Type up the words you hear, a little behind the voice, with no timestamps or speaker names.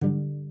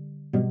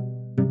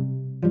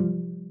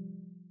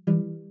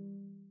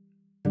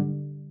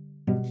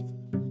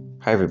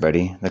Hi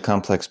everybody, the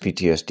Complex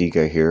PTSD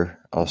guy here.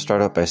 I'll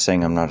start out by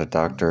saying I'm not a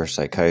doctor or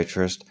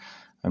psychiatrist.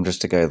 I'm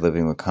just a guy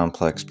living with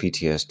complex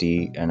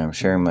PTSD, and I'm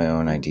sharing my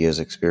own ideas,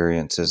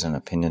 experiences, and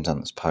opinions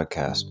on this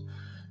podcast.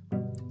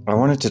 I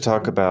wanted to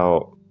talk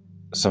about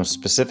some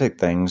specific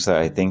things that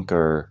I think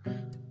are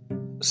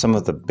some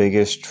of the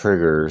biggest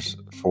triggers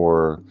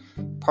for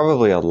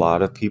probably a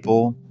lot of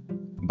people,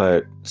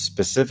 but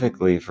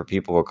specifically for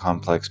people with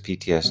complex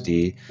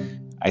PTSD.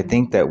 I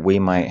think that we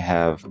might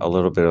have a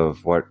little bit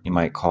of what you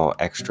might call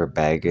extra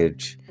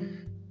baggage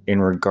in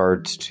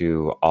regards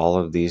to all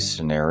of these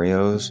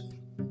scenarios.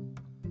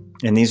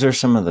 And these are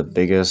some of the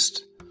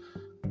biggest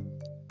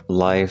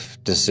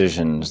life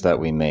decisions that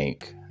we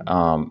make.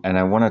 And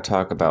I want to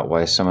talk about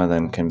why some of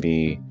them can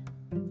be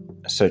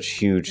such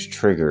huge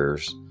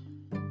triggers.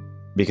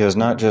 Because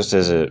not just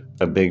is it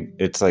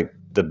it's like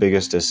the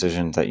biggest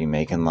decisions that you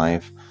make in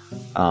life,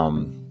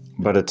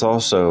 but it's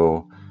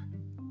also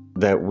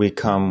that we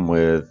come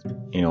with,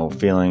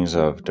 feelings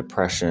of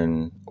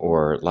depression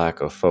or lack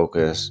of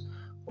focus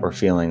or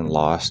feeling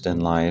lost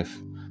in life,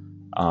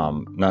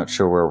 not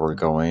sure where we're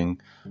going.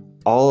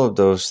 All of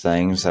those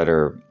things that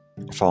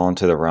fall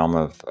into the realm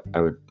of,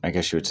 I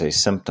guess you would say,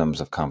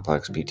 symptoms of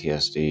complex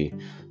PTSD.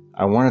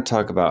 I want to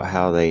talk about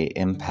how they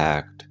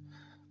impact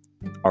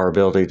our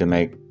ability to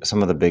make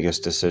some of the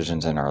biggest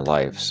decisions in our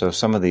life. So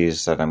some of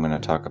these that I'm going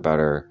to talk about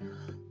are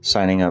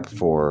signing up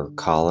for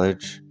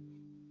college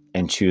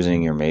and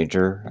choosing your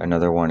major.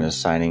 Another one is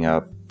signing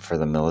up for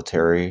the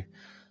military.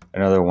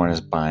 Another one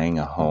is buying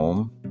a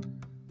home.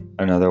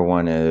 Another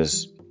one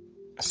is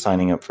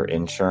signing up for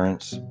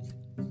insurance.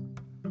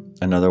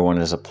 Another one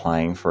is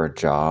applying for a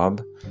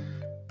job.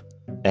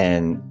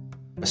 And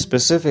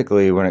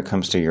specifically when it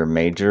comes to your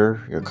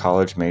major, your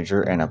college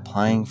major, and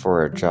applying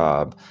for a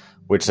job,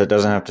 which that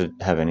doesn't have to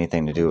have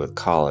anything to do with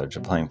college,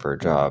 applying for a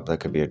job,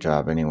 that could be a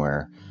job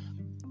anywhere.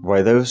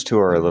 Why those two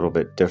are a little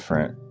bit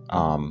different,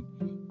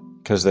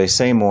 because they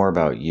say more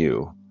about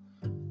you,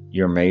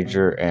 your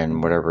major,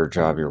 and whatever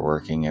job you're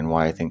working, and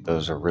why I think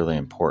those are really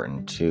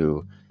important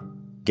to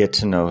get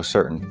to know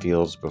certain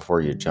fields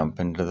before you jump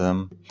into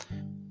them.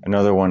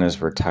 Another one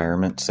is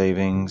retirement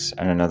savings,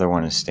 and another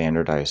one is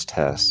standardized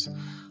tests.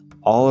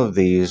 All of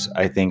these,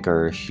 I think,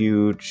 are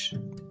huge,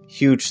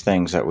 huge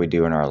things that we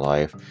do in our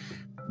life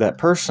that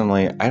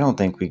personally, I don't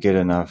think we get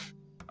enough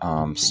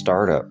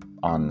startup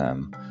on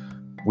them.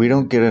 We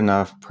don't get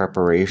enough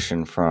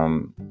preparation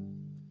from,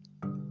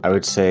 I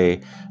would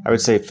say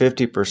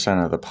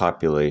 50% of the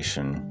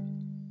population,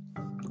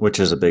 which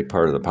is a big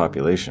part of the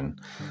population,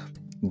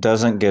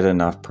 doesn't get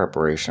enough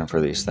preparation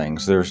for these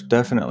things. There's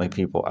definitely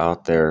people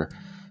out there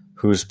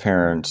whose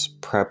parents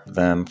prep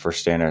them for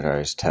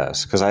standardized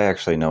tests. Because I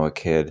actually know a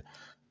kid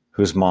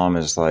whose mom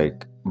is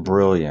like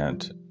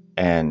brilliant,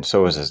 and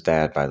so is his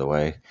dad, by the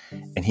way,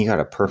 and he got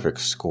a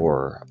perfect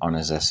score on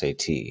his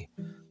SAT.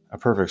 A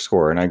perfect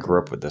score. And I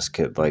grew up with this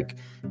kid. Like,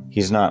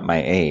 he's not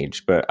my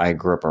age, but I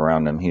grew up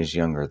around him. He's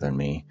younger than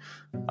me.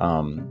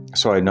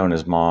 So I'd known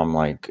his mom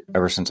like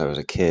ever since I was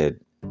a kid.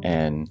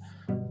 And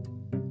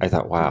I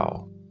thought,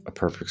 wow, a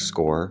perfect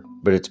score.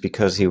 But it's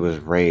because he was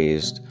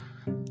raised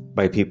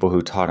by people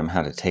who taught him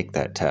how to take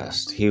that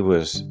test. He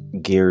was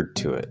geared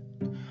to it.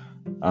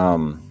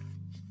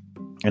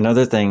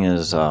 Another thing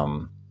is,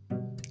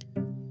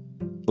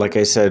 like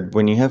I said,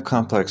 when you have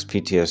complex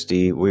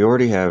PTSD, we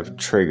already have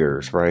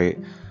triggers, right?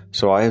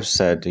 So I have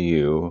said to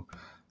you,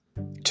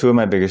 two of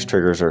my biggest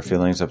triggers are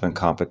feelings of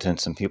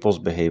incompetence and people's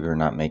behavior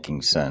not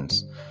making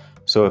sense.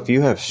 So if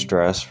you have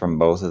stress from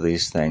both of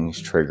these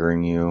things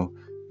triggering you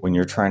when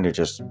you're trying to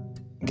just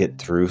get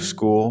through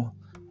school,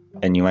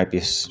 and you might be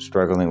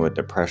struggling with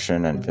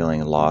depression and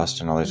feeling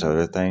lost and all these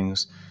other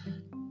things,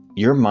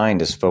 your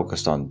mind is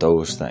focused on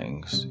those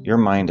things. Your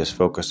mind is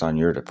focused on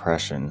your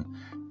depression.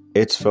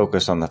 It's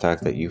focused on the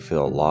fact that you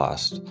feel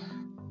lost.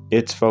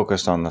 It's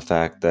focused on the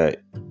fact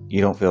that you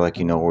don't feel like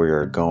you know where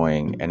you're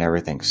going and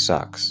everything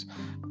sucks.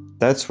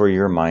 That's where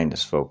your mind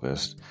is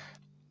focused.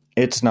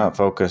 It's not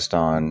focused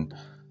on,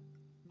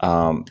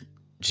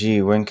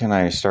 when can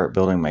I start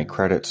building my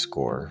credit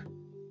score?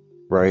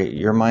 Right?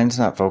 Your mind's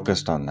not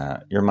focused on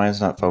that. Your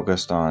mind's not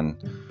focused on,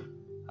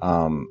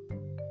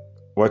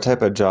 what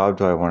type of job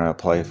do I want to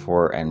apply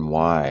for and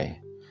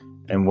why?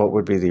 And what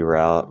would be the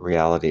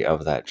reality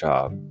of that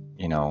job?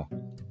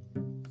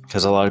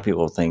 Because a lot of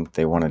people think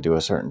they want to do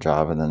a certain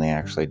job and then they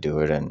actually do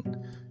it, and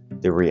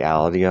the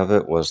reality of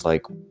it was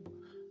like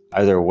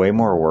either way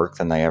more work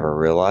than they ever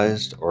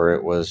realized, or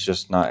it was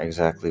just not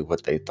exactly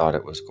what they thought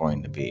it was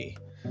going to be.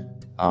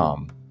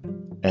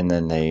 And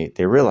then they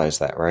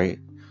realized that, right?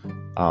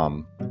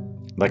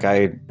 Like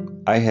I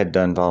had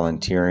done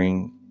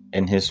volunteering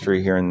in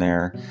history here and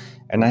there,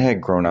 and I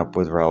had grown up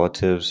with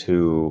relatives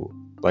who,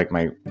 like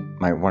my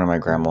one of my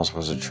grandmas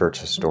was a church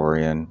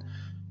historian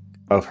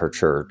of her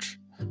church,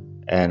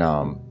 and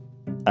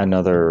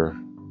another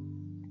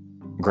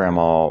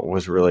grandma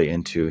was really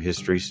into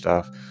history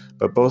stuff,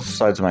 but both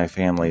sides of my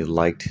family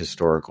liked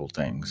historical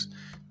things.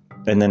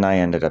 And then I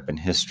ended up in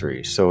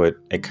history, so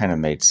it kind of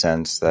made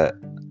sense that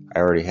I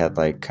already had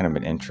like kind of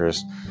an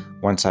interest.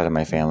 one side of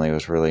my family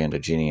was really into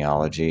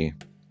genealogy,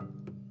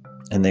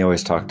 and they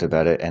always talked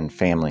about it, and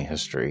family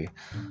history,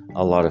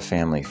 a lot of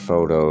family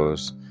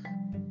photos.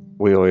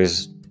 We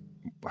always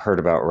heard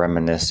about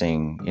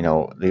reminiscing,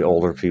 the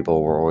older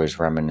people were always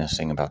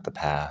reminiscing about the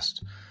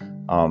past.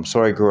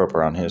 So I grew up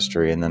around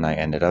history, and then I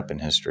ended up in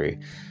history.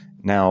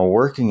 Now,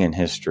 working in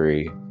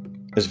history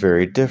is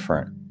very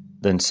different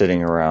than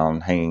sitting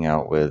around hanging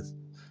out with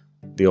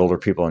the older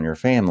people in your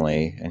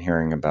family and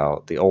hearing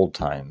about the old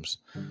times.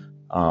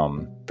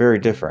 Very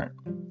different.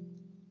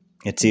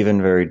 It's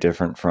even very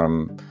different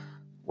from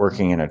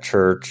working in a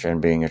church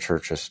and being a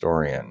church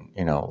historian,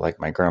 like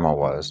my grandma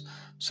was.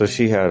 So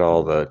she had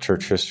all the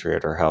church history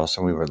at her house,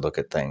 and we would look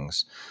at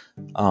things.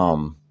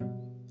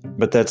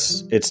 But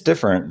it's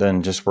different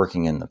than just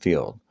working in the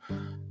field,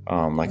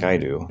 like I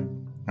do.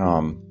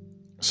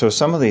 So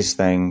some of these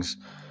things,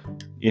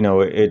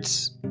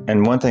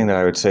 and one thing that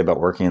I would say about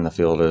working in the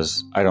field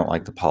is I don't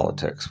like the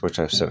politics, which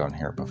I've said on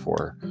here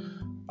before.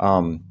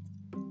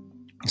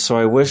 So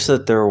I wish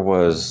that there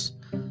was,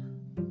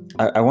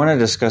 I want to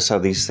discuss how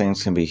these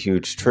things can be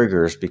huge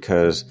triggers,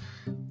 because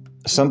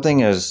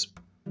something as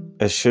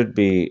should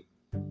be,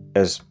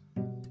 as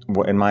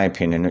in my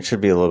opinion, it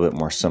should be a little bit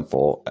more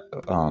simple.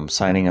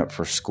 Signing up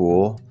for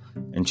school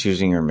and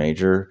choosing your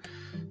major,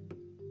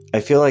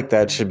 I feel like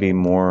that should be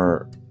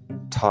more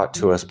taught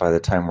to us by the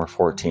time we're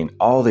 14.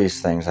 All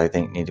these things I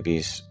think need to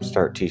be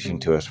start teaching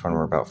to us when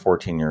we're about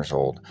 14 years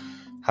old.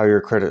 How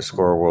your credit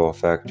score will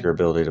affect your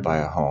ability to buy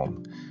a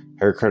home.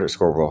 How your credit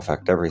score will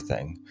affect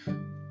everything.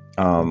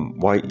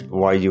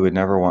 Why you would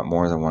never want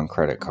more than one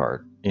credit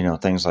card.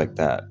 Things like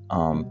that.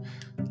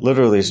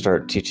 Literally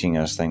start teaching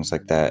us things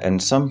like that.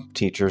 And some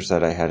teachers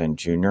that I had in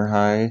junior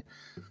high,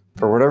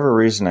 for whatever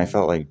reason, I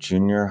felt like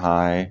junior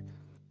high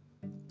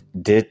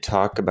did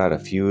talk about a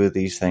few of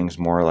these things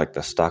more, like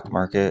the stock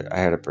market. I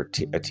had a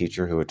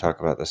teacher who would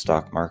talk about the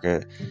stock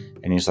market,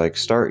 and he's like,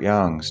 start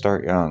young.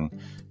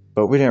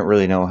 But we didn't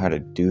really know how to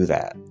do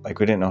that. Like,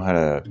 we didn't know how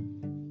to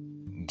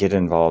get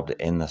involved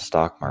in the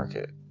stock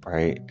market,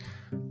 right?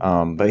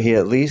 But he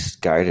at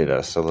least guided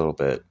us a little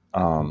bit.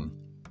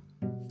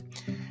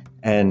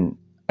 And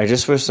I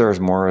just wish there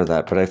was more of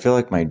that. But I feel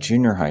like my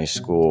junior high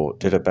school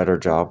did a better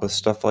job with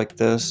stuff like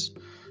this,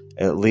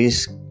 at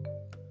least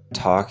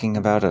talking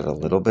about it a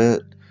little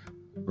bit,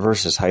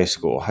 versus high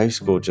school. High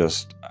school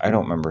I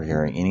don't remember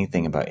hearing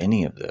anything about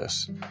any of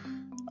this.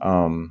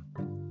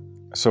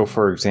 So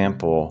for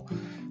example,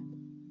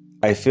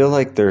 I feel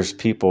like there's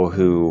people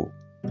who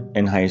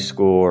in high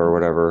school or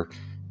whatever,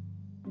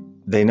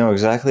 they know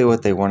exactly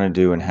what they want to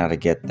do and how to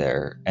get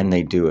there, and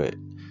they do it.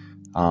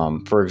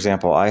 For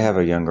example, I have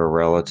a younger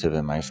relative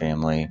in my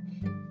family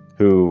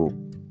who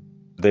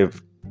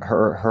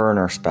her and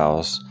her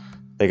spouse,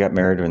 they got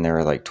married when they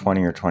were like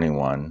 20 or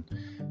 21.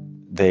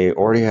 They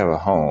already have a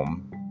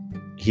home.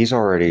 He's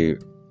already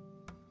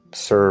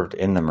served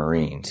in the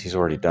Marines. He's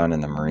already done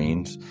in the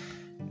Marines.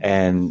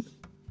 And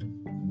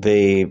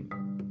they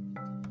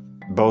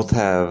both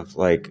have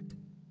like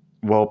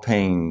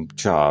well-paying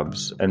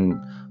jobs.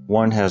 And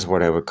one has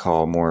what I would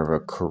call more of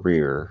a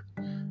career.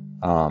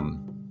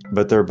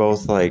 But they're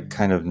both like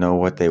kind of know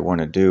what they want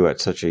to do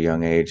at such a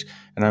young age.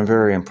 And I'm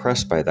very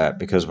impressed by that,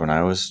 because when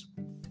I was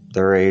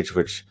their age,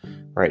 which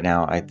right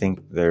now I think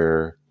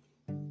they're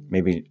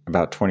maybe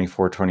about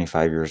 24,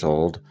 25 years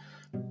old,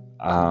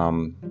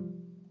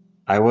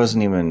 I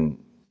wasn't even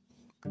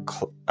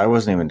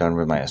done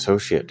with my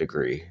associate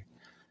degree.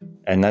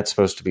 And that's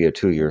supposed to be a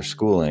 2-year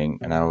schooling.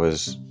 And I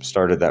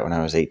started that when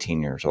I was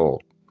 18 years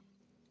old.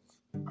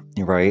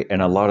 Right?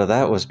 And a lot of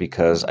that was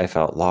because I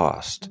felt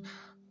lost.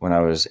 When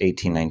I was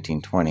 18,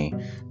 19, 20,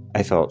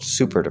 I felt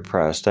super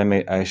depressed.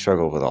 I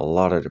struggled with a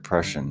lot of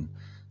depression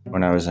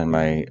when I was in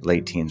my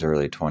late teens,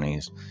 early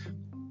 20s.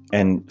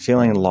 And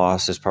feeling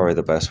lost is probably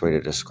the best way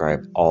to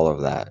describe all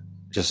of that.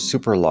 Just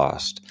super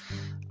lost.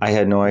 I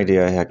had no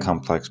idea I had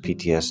complex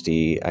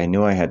PTSD. I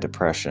knew I had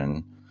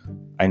depression.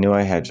 I knew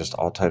I had just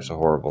all types of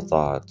horrible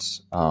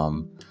thoughts.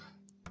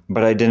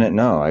 But I didn't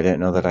know. I didn't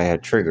know that I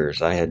had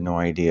triggers. I had no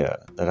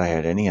idea that I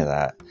had any of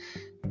that.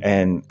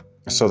 And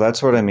so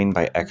that's what I mean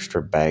by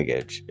extra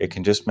baggage. It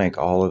can just make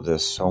all of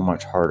this so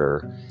much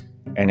harder,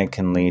 and it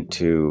can lead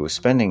to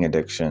spending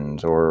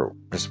addictions or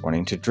just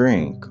wanting to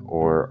drink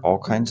or all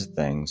kinds of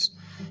things.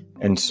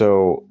 And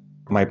so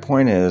my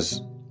point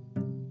is,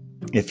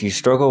 if you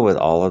struggle with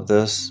all of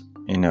this,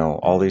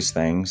 all these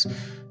things,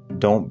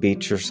 don't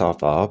beat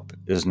yourself up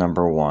is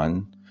number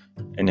one.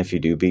 And if you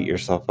do beat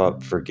yourself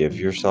up, forgive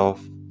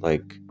yourself,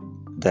 like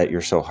that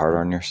you're so hard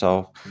on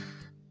yourself.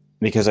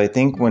 Because I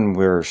think when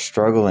we're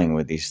struggling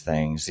with these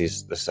things,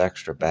 this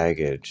extra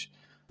baggage,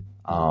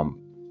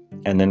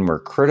 and then we're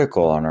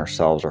critical on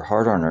ourselves or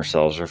hard on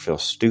ourselves or feel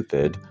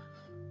stupid,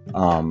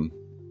 it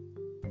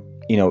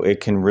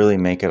can really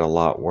make it a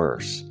lot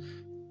worse.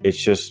 It's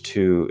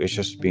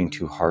just being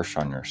too harsh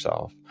on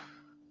yourself.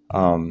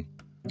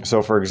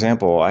 So for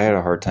example, I had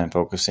a hard time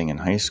focusing in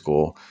high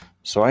school,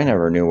 so I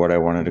never knew what I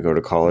wanted to go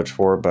to college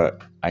for,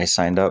 but I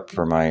signed up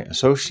for my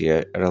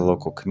associate at a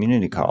local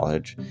community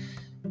college.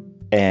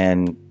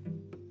 And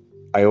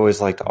I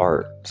always liked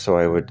art,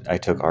 so I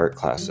took art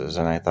classes,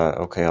 and I thought,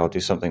 okay, I'll do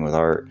something with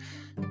art,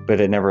 but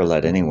it never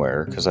led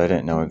anywhere because I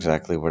didn't know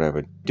exactly what I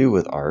would do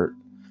with art.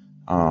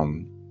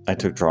 I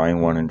took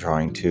drawing 1 and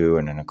drawing 2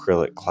 and an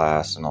acrylic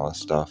class and all this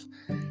stuff,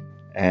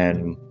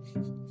 and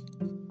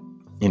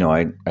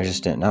I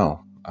just didn't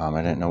know.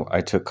 I didn't know.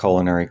 I took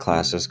culinary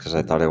classes because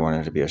I thought I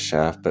wanted to be a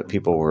chef, but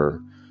people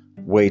were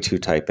way too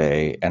type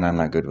A, and I'm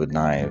not good with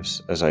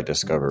knives, as I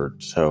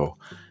discovered. So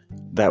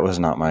that was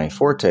not my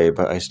forte,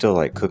 but I still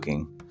like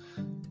cooking.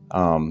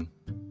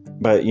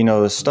 But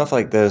the stuff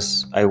like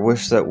this, I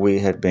wish that we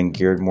had been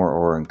geared more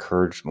or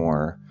encouraged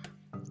more.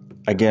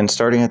 Again,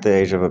 starting at the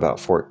age of about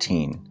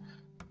 14,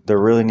 there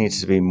really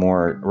needs to be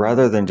more,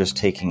 rather than just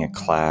taking a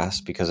class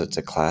because it's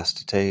a class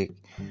to take,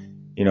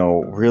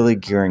 really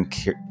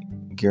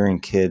gearing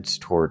kids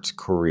towards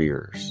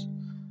careers.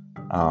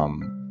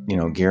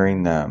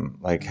 Gearing them,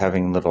 like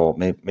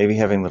maybe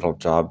having little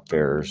job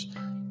fairs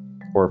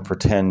or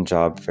pretend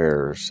job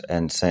fairs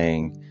and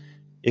saying,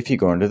 if you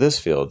go into this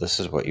field, this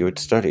is what you would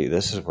study.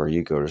 This is where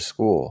you go to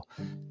school.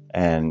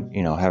 And,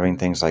 having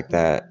things like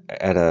that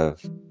at a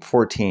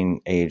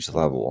 14 age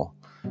level,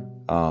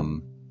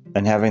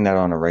 and having that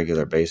on a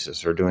regular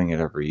basis, or doing it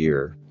every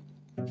year,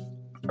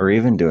 or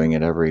even doing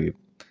it every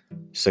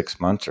 6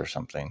 months or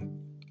something,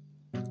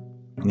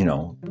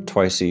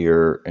 twice a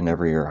year in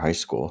every year of high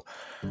school.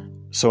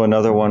 So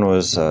another one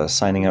was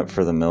signing up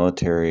for the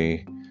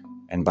military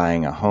and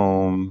buying a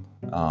home,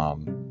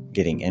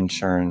 getting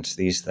insurance,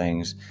 these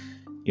things.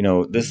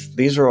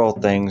 These are all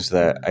things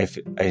that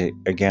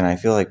I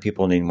feel like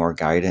people need more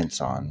guidance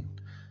on.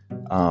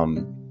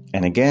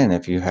 And again,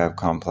 if you have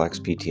complex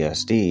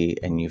PTSD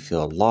and you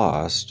feel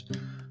lost,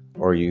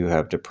 or you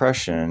have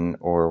depression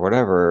or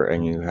whatever,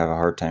 and you have a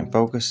hard time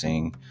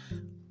focusing,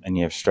 and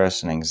you have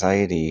stress and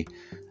anxiety,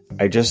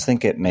 I just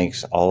think it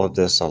makes all of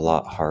this a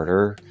lot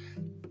harder.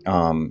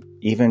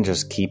 Even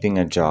just keeping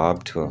a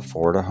job to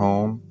afford a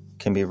home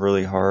can be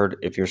really hard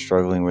if you're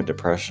struggling with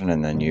depression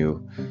and then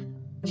you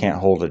can't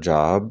hold a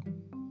job.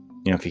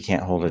 If you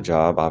can't hold a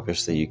job,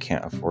 obviously you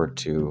can't afford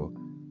to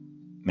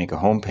make a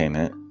home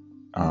payment.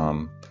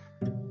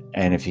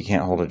 And if you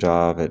can't hold a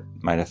job, it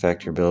might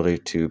affect your ability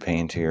to pay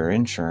into your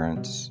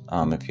insurance.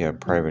 If you have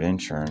private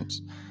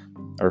insurance,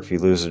 or if you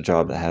lose a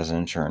job that has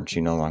insurance,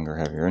 you no longer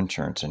have your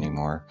insurance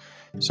anymore.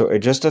 So it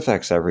just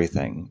affects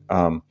everything.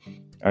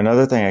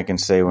 Another thing I can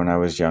say, when I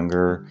was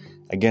younger,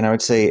 again, I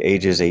would say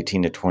ages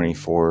 18 to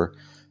 24,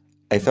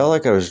 I felt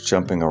like I was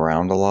jumping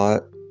around a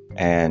lot.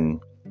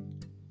 And,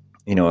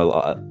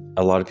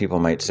 a lot of people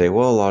might say,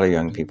 well, a lot of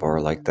young people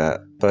are like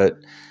that. But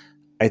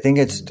I think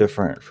it's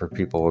different for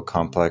people with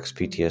complex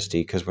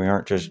PTSD because we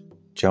aren't just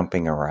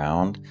jumping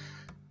around.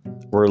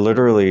 We're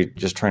literally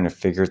just trying to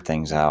figure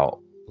things out.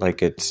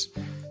 Like, it's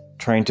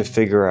trying to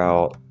figure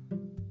out,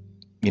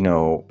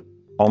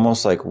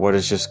 almost like what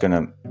is just going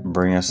to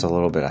bring us a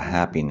little bit of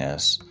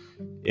happiness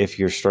if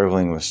you're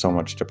struggling with so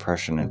much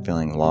depression and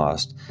feeling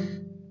lost.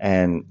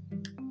 And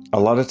a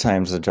lot of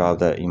times the job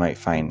that you might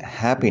find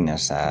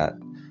happiness at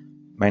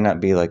might not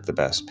be like the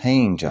best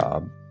paying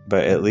job,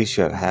 but at least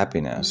you have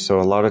happiness.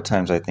 So a lot of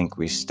times I think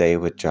we stay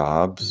with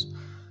jobs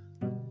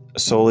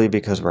solely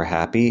because we're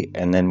happy,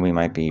 and then we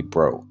might be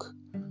broke.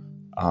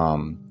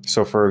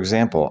 So for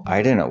example,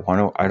 I don't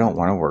want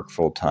to work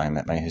full time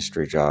at my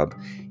history job,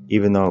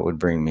 even though it would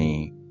bring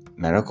me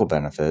medical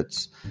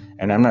benefits.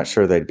 And I'm not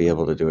sure they'd be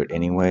able to do it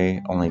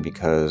anyway, only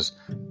because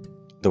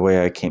the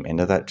way I came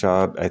into that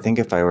job, I think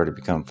if I were to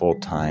become full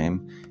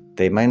time,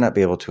 they might not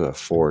be able to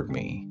afford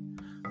me,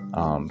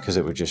 because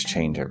it would just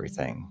change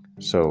everything.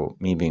 So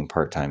me being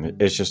part-time,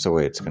 it's just the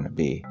way it's going to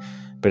be.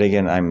 But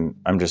again,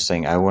 I'm just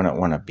saying I wouldn't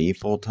want to be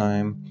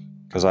full-time,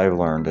 because I've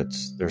learned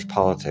there's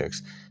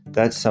politics.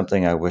 That's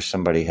something I wish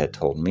somebody had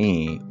told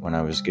me when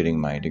I was getting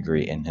my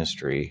degree in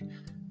history,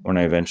 when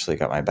I eventually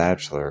got my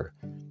bachelor.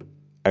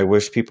 I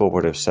wish people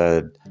would have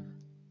said,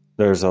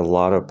 there's a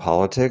lot of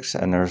politics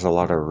and there's a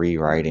lot of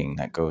rewriting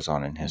that goes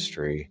on in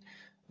history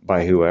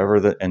by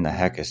whoever in the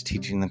heck is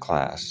teaching the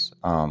class.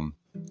 To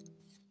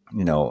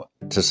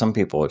some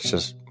people, it's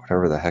just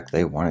whatever the heck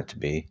they want it to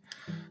be.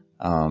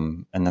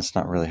 And that's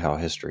not really how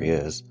history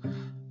is.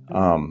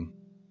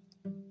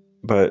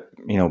 But,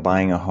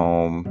 buying a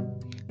home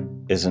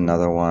is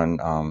another one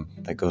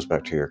that goes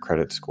back to your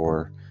credit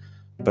score.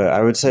 But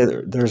I would say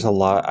there's a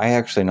lot. I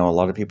actually know a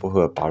lot of people who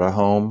have bought a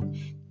home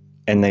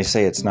and they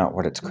say it's not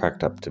what it's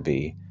cracked up to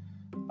be.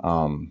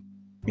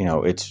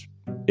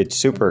 It's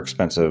super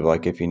expensive.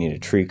 Like if you need a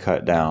tree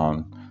cut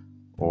down,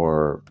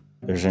 or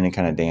there's any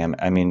kind of dam.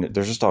 I mean,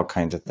 there's just all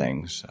kinds of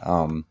things.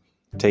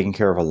 Taking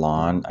care of a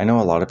lawn. I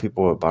know a lot of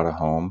people who have bought a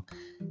home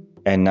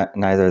and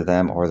neither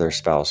them or their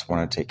spouse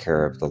want to take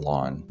care of the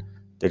lawn.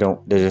 They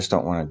just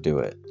don't want to do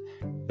it.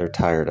 They're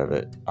tired of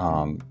it.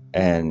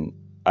 And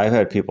I've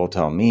had people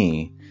tell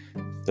me,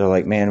 they're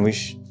like, man,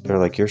 they're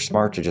like, you're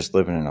smart to just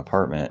live in an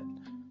apartment.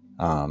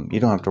 You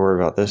don't have to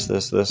worry about this,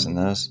 and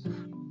this.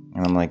 And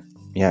I'm like,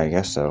 yeah, I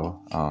guess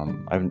so.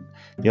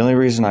 The only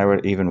reason I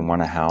would even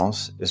want a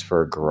house is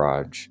for a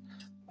garage.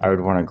 I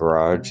would want a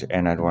garage,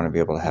 and I'd want to be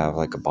able to have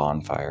like a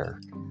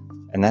bonfire.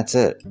 And that's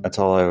it. That's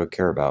all I would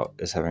care about,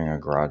 is having a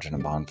garage and a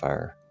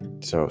bonfire.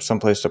 So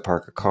someplace to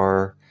park a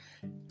car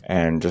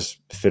and just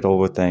fiddle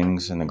with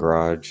things in the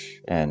garage,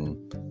 and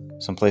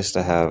someplace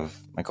to have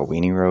like a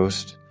weenie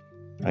roast.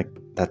 Like,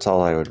 that's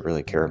all I would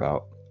really care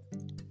about.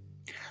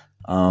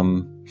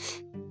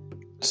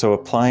 So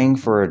applying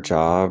for a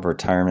job,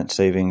 retirement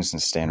savings,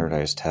 and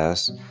standardized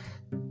tests,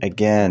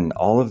 again,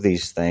 all of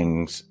these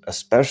things,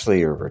 especially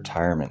your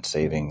retirement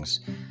savings.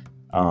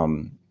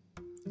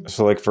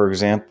 So like, for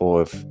example,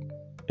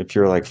 if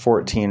you're like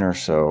 14 or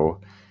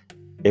so,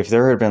 if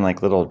there had been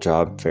like little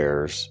job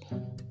fairs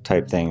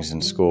type things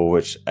in school,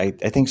 which I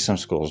think some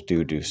schools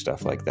do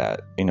stuff like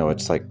that.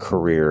 It's like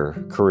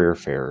career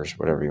fairs,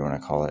 whatever you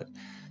want to call it.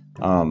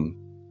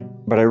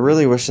 But I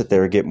really wish that they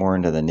would get more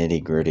into the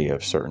nitty gritty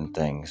of certain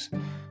things.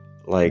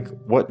 Like,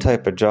 what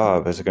type of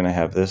job is going to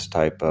have this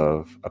type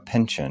of a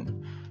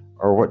pension?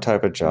 Or what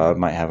type of job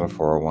might have a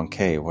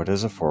 401k? What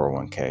is a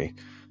 401k?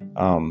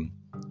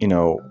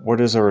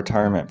 What is a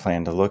retirement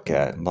plan to look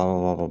at? Blah,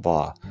 blah, blah,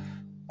 blah,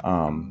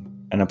 blah.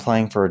 And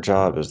applying for a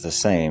job is the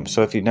same.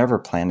 So if you never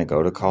plan to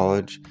go to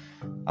college,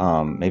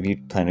 maybe you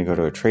plan to go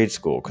to a trade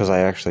school, because I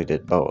actually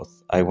did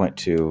both. I went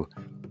to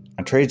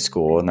a trade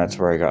school, and that's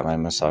where I got my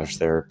massage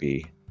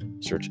therapy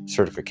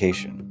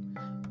certification.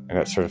 I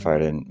got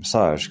certified in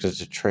massage because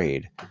it's a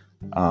trade.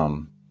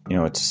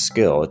 It's a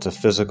skill. It's a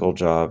physical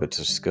job. It's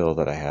a skill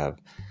that I have.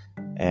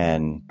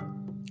 And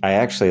I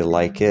actually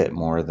like it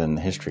more than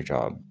the history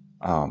job,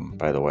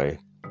 by the way.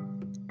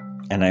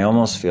 And I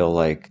almost feel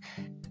like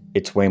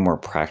it's way more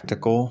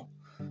practical.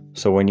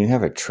 So when you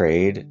have a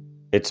trade,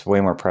 it's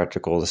way more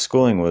practical. The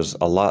schooling was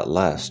a lot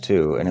less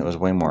too, and it was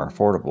way more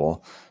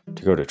affordable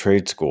to go to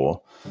trade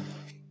school.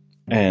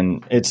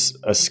 And it's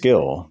a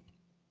skill.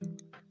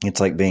 It's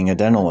like being a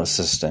dental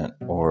assistant,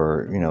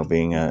 or,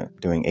 doing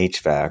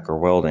HVAC or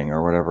welding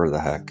or whatever the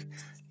heck,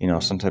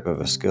 some type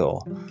of a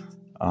skill.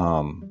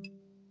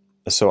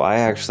 So I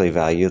actually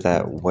value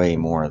that way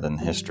more than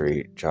the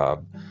history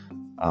job.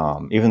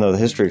 Even though the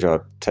history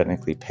job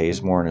technically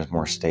pays more and is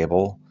more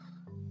stable,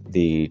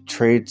 the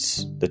trade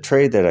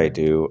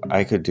that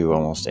I could do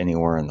almost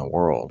anywhere in the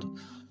world.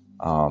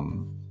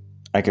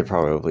 I could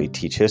probably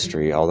teach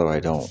history, although I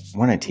don't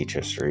want to teach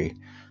history.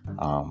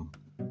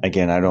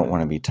 Again, I don't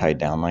want to be tied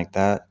down like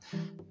that.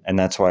 And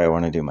that's why I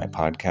want to do my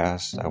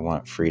podcast. I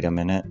want freedom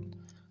in it.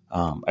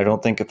 I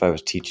don't think if I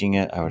was teaching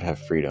it, I would have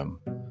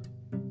freedom.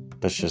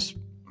 That's just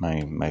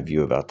my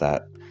view about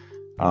that.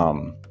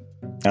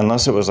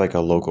 Unless it was like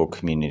a local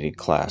community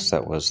class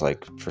that was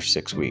like for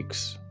 6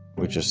 weeks,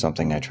 which is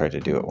something I tried to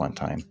do at one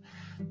time.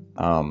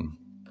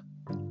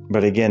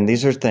 But again,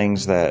 these are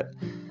things that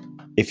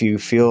if you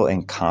feel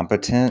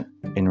incompetent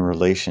in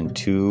relation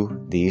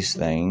to these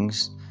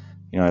things,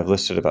 I've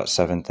listed about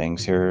 7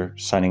 things here: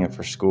 signing up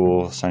for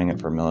school, signing up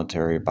for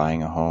military,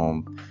 buying a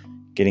home,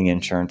 getting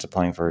insurance,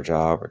 applying for a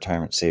job,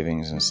 retirement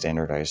savings, and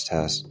standardized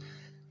tests.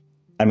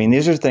 I mean,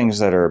 these are things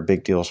that are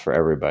big deals for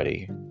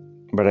everybody.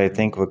 But I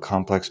think with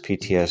complex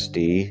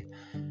PTSD,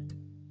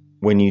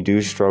 when you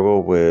do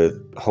struggle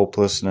with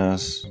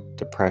hopelessness,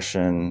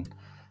 depression,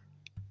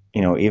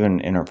 even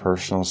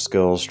interpersonal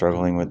skills,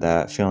 struggling with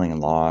that, feeling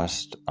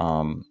lost,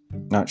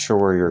 not sure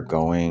where you're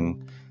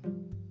going,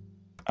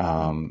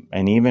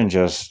 and even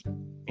just,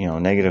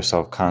 negative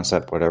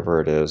self-concept, whatever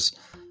it is,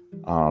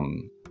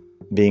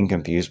 being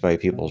confused by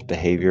people's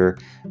behavior.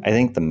 I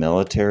think the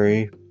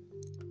military,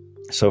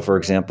 so for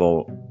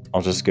example,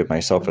 I'll just give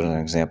myself as an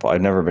example.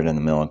 I've never been in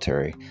the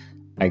military.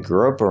 I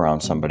grew up around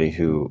somebody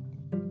who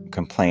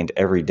complained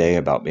every day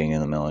about being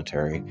in the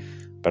military,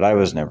 but I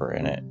was never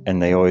in it.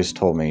 And they always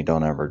told me,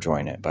 don't ever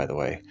join it, by the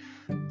way.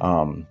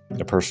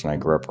 The person I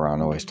grew up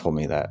around always told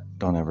me that,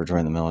 don't ever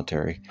join the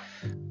military.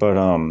 But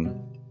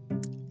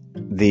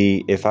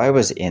if I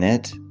was in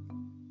it,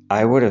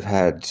 I would have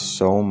had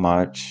so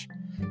much.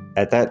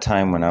 At that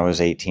time when I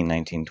was 18,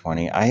 19,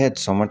 20, I had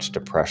so much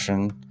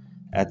depression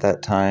at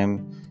that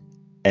time,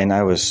 and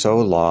I was so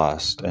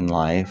lost in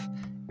life.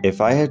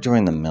 If I had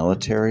joined the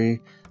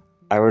military,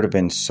 I would have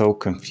been so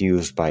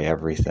confused by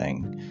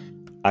everything.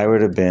 I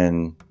would have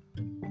been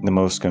the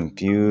most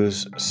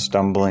confused,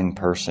 stumbling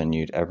person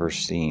you'd ever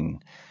seen.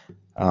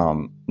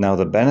 Now,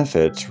 the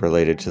benefits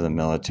related to the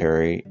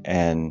military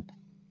and,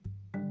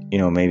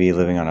 maybe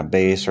living on a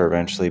base, or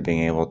eventually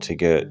being able to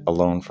get a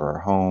loan for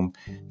a home,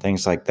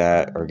 things like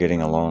that, or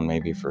getting a loan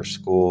maybe for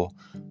school,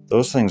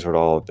 those things would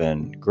all have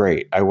been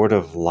great. I would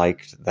have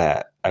liked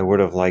that. I would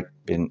have liked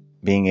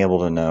being able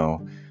to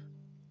know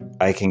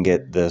I can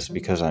get this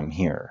because I'm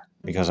here,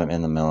 because I'm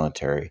in the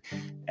military.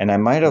 And I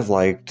might have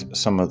liked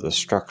some of the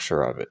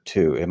structure of it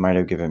too. It might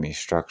have given me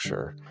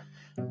structure.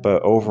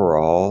 But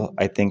overall,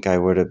 I think I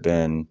would have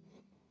been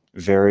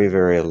very,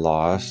 very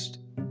lost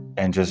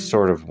and just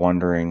sort of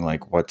wondering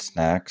like what's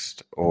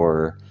next,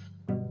 or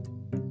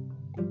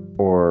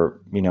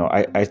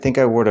I think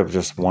I would have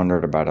just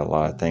wondered about a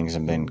lot of things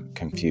and been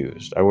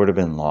confused. I would have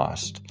been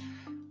lost.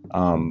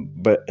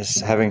 But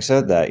having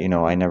said that,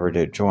 I never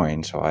did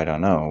join, so I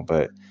don't know.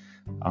 But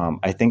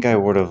I think I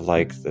would have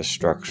liked the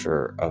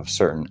structure of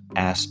certain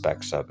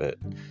aspects of it.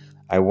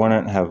 I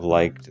wouldn't have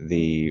liked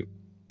the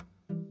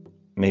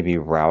maybe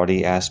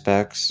rowdy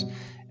aspects.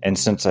 And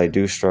since I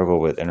do struggle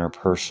with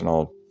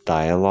interpersonal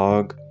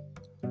dialogue,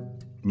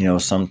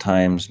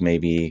 sometimes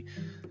maybe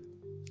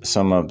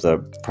some of the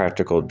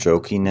practical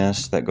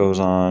jokiness that goes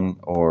on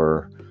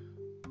or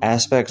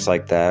aspects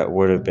like that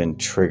would have been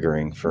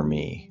triggering for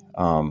me.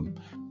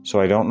 So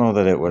I don't know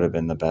that it would have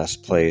been the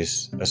best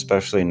place,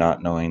 especially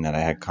not knowing that I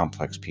had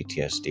complex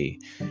PTSD.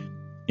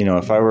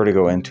 If I were to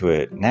go into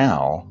it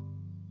now,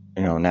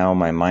 now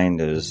my mind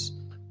is,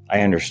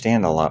 I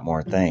understand a lot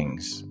more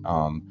things.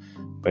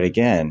 But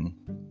again,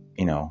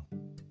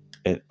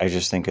 I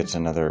just think it's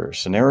another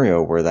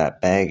scenario where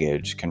that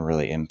baggage can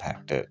really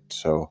impact it.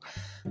 So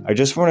I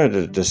just wanted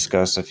to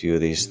discuss a few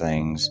of these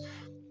things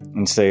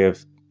and say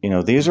if,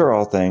 these are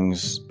all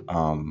things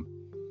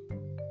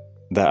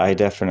that I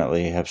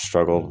definitely have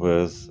struggled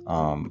with.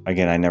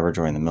 Again, I never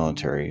joined the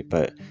military,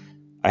 but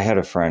I had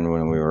a friend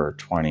when we were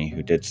 20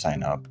 who did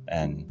sign up,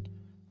 and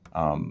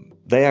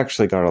they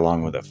actually got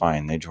along with it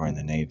fine. They joined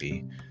the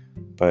Navy,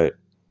 but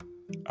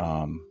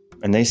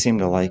and they seemed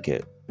to like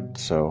it.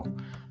 So,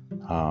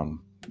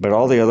 but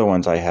all the other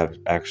ones I have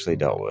actually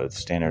dealt with: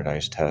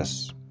 standardized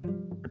tests,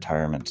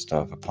 retirement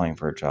stuff, applying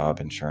for a job,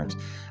 insurance.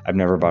 I've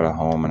never bought a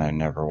home, and I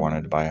never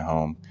wanted to buy a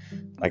home.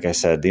 Like I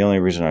said, the only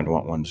reason I'd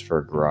want one is for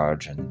a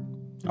garage and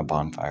a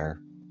bonfire.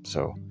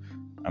 So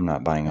I'm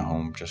not buying a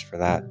home just for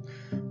that.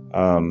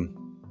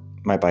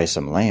 Might buy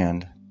some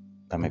land.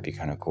 That might be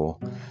kind of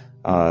cool.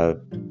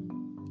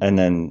 And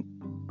then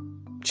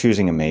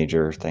choosing a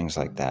major, things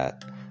like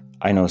that.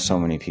 I know so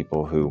many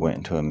people who went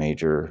into a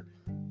major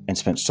and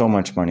spent so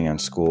much money on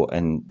school,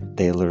 and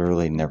they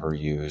literally never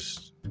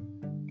used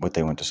what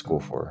they went to school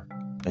for.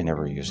 They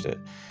never used it.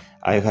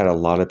 I've had a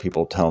lot of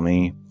people tell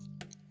me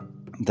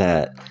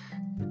that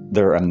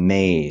they're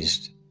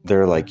amazed.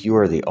 They're like, you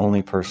are the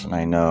only person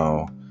I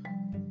know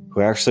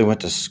who actually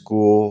went to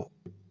school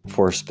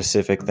for a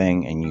specific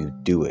thing, and you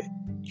do it.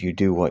 You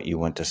do what you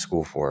went to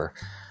school for.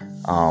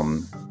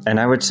 And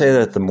I would say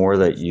that the more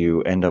that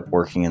you end up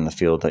working in the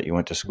field that you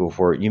went to school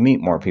for, you meet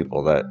more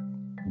people that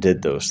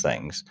did those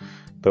things.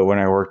 But when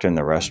I worked in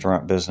the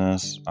restaurant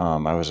business,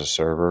 I was a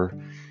server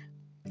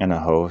and a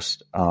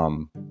host.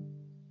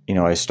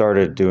 I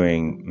started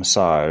doing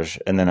massage,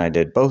 and then I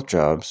did both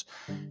jobs,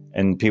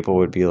 and people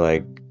would be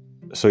like,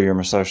 so you're a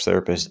massage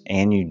therapist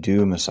and you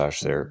do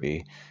massage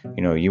therapy.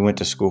 You went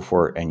to school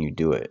for it and you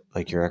do it.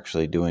 Like, you're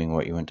actually doing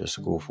what you went to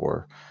school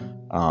for.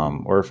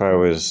 Or if I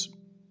was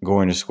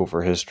going to school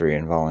for history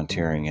and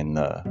volunteering in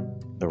the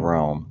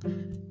realm,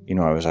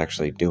 I was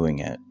actually doing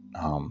it.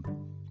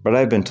 But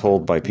I've been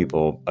told by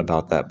people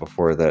about that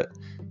before that,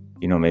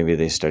 maybe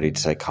they studied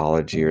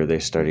psychology or they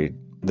studied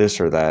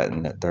this or that,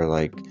 and that they're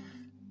like,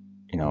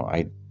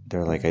 I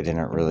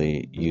didn't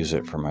really use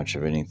it for much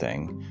of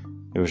anything.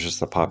 It was just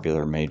the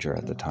popular major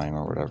at the time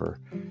or whatever.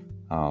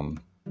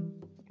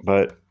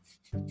 But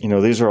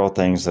these are all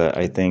things that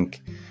I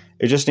think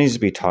it just needs to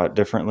be taught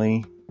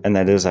differently. And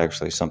that is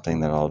actually something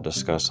that I'll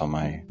discuss on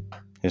my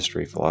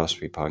history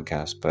philosophy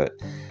podcast. But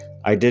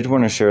I did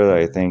want to share that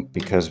I think,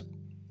 because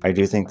I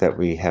do think that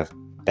we have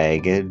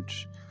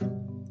baggage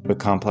with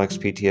complex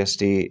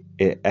PTSD,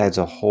 it adds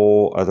a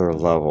whole other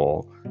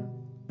level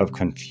of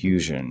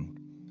confusion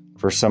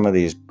for some of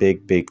these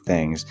big, big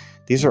things.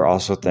 These are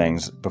also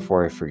things,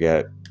 before I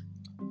forget,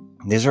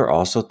 these are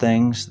also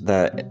things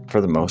that,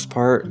 for the most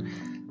part,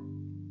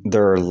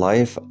 they're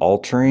life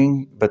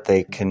altering, but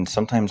they can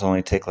sometimes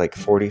only take like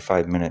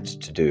 45 minutes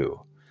to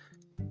do.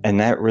 And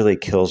that really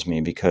kills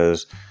me,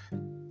 because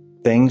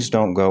things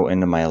don't go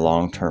into my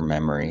long-term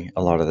memory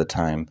a lot of the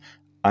time.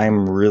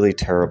 I'm really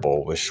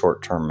terrible with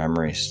short-term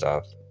memory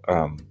stuff.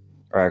 Or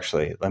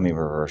actually, let me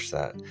reverse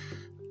that.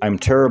 I'm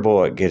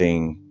terrible at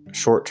getting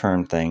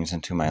short-term things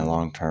into my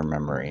long-term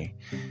memory.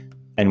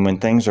 And when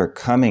things are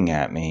coming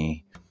at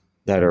me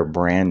that are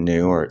brand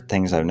new or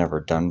things I've never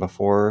done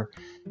before,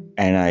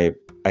 and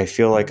I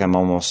feel like I'm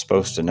almost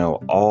supposed to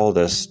know all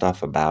this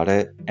stuff about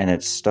it, and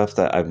it's stuff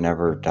that I've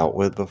never dealt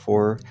with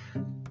before,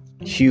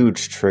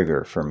 huge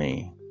trigger for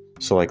me.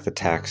 So like the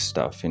tax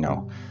stuff,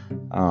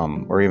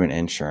 or even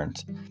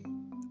insurance.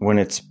 When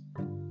it's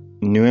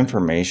new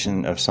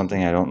information of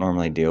something I don't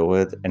normally deal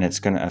with, and it's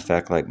going to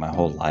affect like my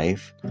whole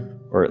life,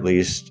 or at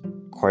least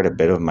quite a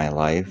bit of my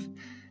life,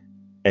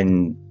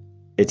 and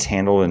it's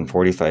handled in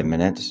 45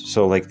 minutes.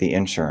 So like the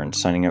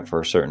insurance, signing up for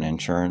a certain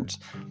insurance,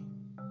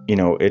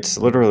 it's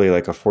literally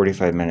like a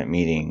 45-minute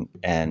meeting,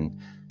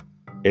 and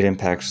it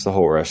impacts the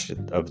whole rest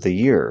of the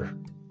year.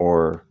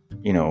 Or,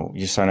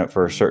 you sign up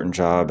for a certain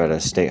job at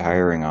a state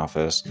hiring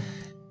office,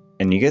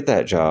 and you get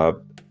that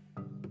job,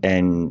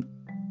 and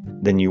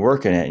then you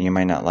work in it, and you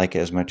might not like it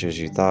as much as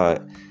you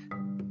thought.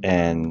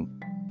 And,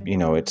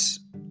 it's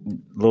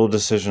little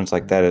decisions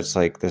like that. It's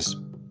like this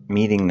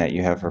meeting that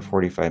you have for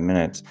 45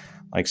 minutes,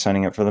 like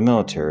signing up for the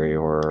military,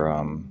 or,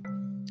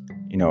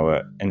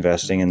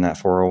 investing in that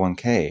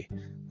 401k,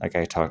 like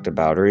I talked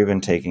about, or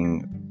even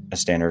taking a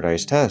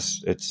standardized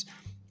test. It's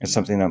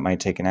something that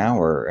might take an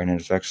hour, and it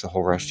affects the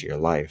whole rest of your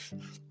life.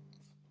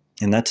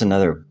 And that's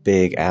another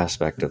big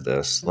aspect of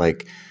this.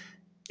 Like,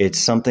 it's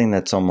something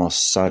that's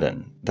almost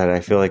sudden that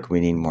I feel like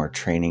we need more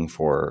training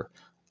for,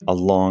 a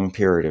long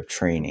period of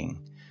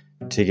training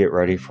to get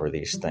ready for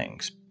these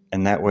things.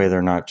 And that way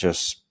they're not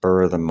just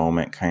spur of the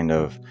moment kind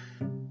of,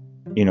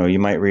 you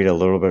might read a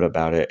little bit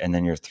about it and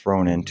then you're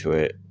thrown into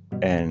it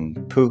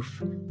and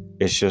poof,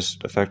 it's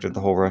just affected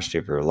the whole rest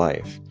of your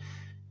life.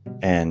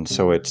 And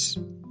so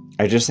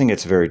I just think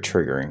it's very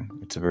triggering.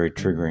 It's a very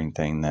triggering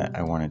thing that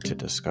I wanted to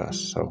discuss.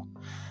 So,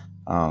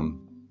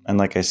 and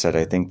like I said,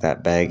 I think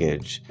that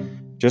baggage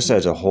just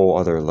adds a whole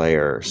other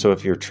layer. So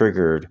if you're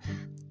triggered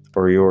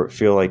or you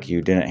feel like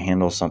you didn't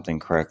handle something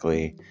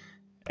correctly,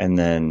 and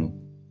then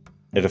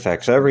it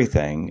affects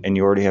everything, and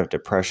you already have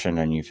depression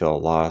and you feel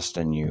lost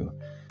and you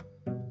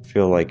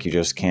feel like you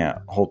just can't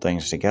hold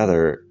things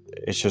together,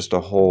 it's just a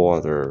whole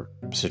other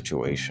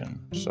situation.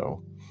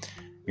 So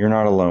you're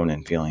not alone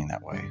in feeling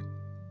that way.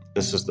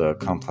 This is the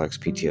Complex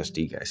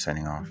PTSD guy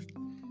signing off.